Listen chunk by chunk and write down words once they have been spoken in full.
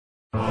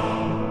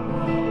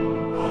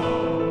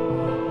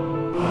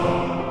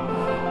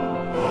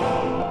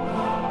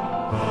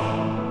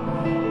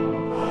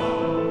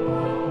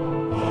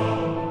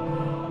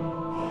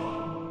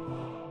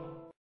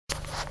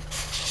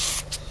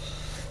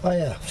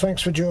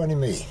thanks for joining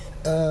me.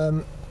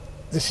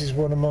 This is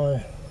one of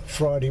my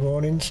Friday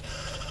mornings.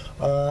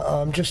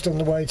 I'm just on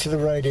the way to the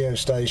radio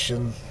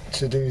station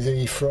to do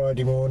the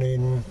Friday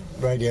morning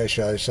radio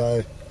show,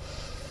 so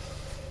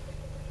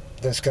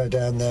let's go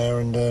down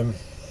there and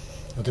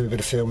I'll do a bit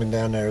of filming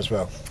down there as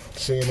well.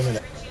 See you in a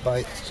minute.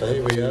 Bye. So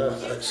here we are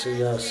at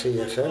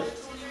CRCFM,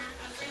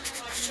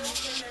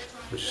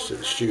 which is at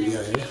the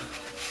studio here.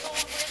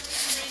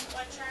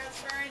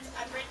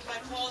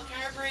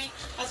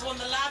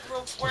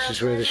 This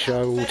is where the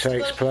show all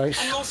takes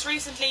place. And most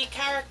recently,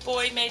 Carrick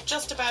Boy made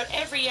just about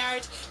every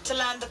yard to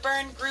land the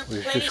Byrne Group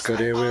We've plate just got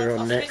here, we're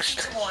on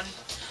next.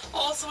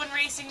 Also in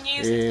racing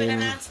news, it's been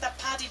announced that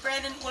Paddy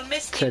Brennan will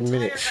miss the 10 entire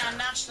minutes. Grand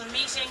National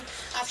meeting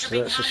after So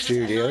being that's the handed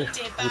studio, a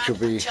 9-day ban which will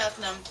be at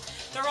Cheltenham.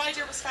 The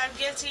rider was found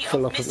guilty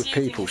full of up with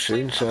misusing people his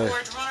soon, whip so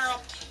aboard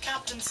runner-up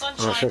Captain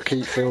Sunshine I shall keep in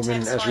the Byrne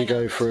filming Test as we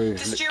final. go through The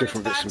stewards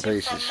different bits and banned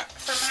him pieces.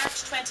 from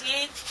March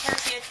 28th,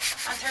 30th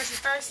and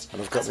 31st,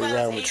 And I've got as my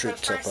well Real as Madrid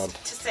April top on,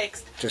 1st to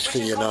 6th, just which for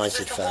United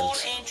encompasses the whole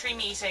fans. Aintree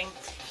meeting.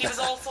 He was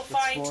also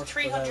fined Sport,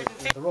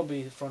 350. the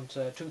rugby front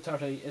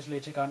 2:30, Italy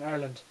take on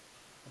Ireland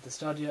at the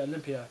Stadio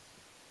Olympia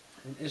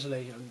in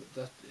Italy, and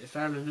that, if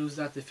Ireland lose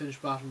that, they finish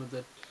bottom of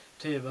the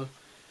table.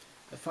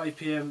 At 5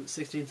 PM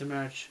 16th of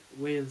March,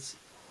 Wales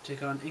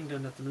take on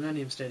England at the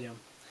Millennium Stadium.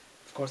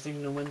 Of course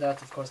England win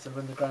that, of course they'll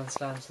win the Grand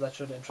Slam, so that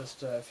should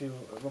interest a few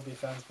rugby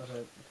fans, but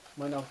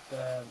might not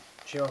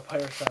cheer up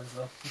Irish fans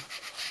though.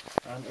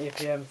 And 8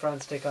 PM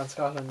France take on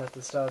Scotland at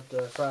the Stade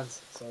de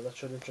France, so that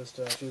should interest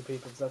a few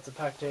people. So that's a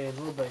packed day in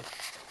rugby.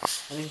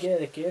 And in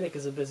Gaelic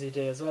is a busy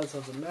day as well, so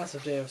it's a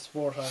massive day of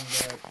sport on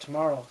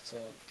tomorrow. So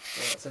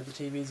the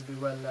TVs will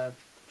be well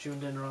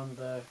tuned in around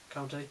the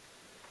county.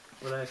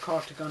 We'll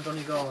Cork take on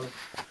Donegal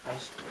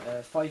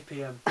at 5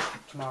 PM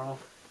tomorrow.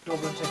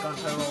 Dublin take on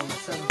Tyrone at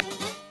 7.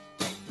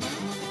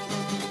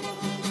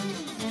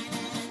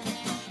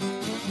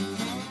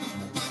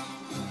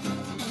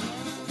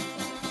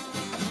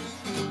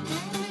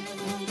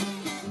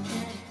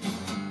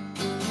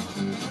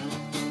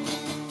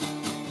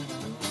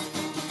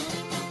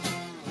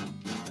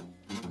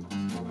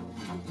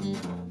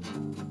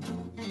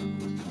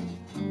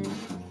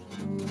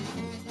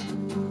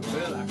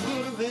 Well, I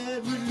could have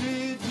had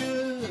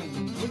religion,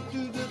 went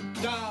to the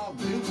job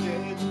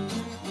instead.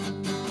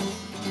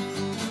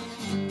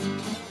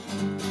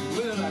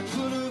 Well, I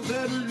could have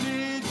had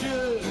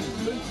religion,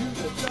 went to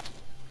the job.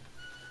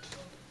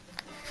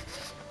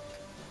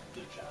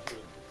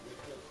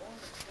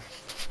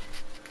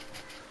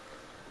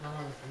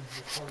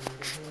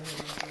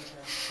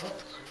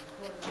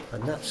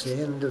 And that's the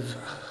end of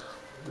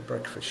the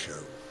breakfast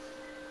show.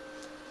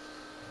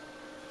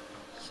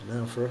 So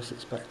now for us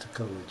it's back to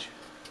college.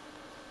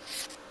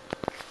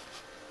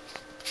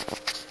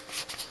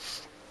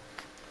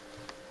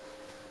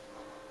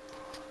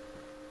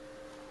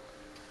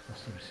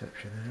 That's the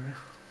reception area.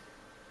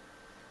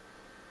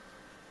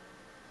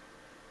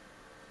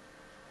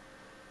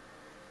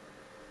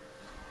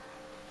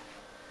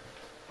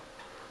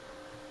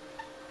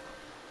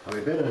 Have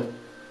you been in?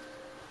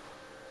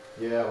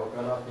 Yeah, we're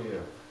going up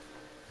here.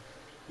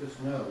 Just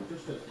now,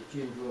 just as the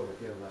change over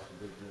here, that's a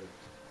big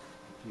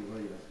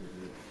TV, that's the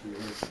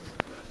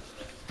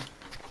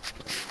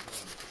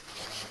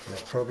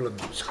Their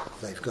problems,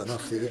 they've gone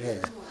off the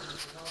air.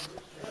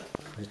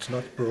 It's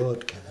not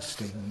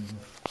broadcasting.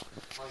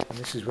 And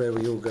this is where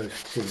we all go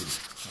for tea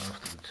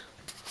afterwards.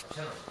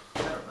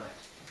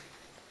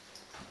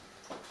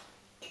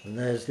 And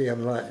there's the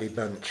unlikely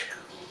bunch.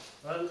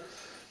 Well,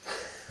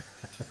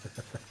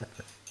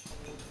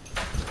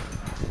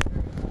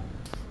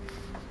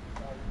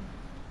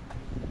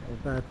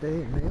 A bad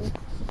day, Neil.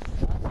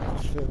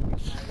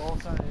 Films.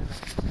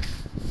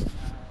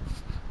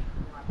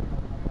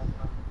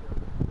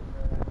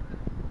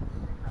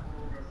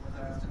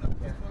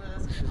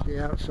 This is the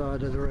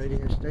outside of the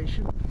radio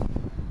station.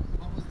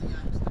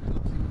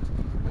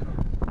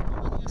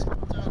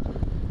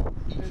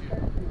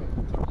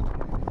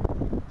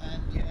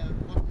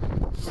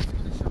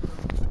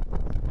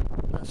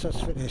 That's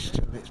us finished.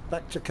 It's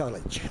back to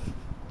college.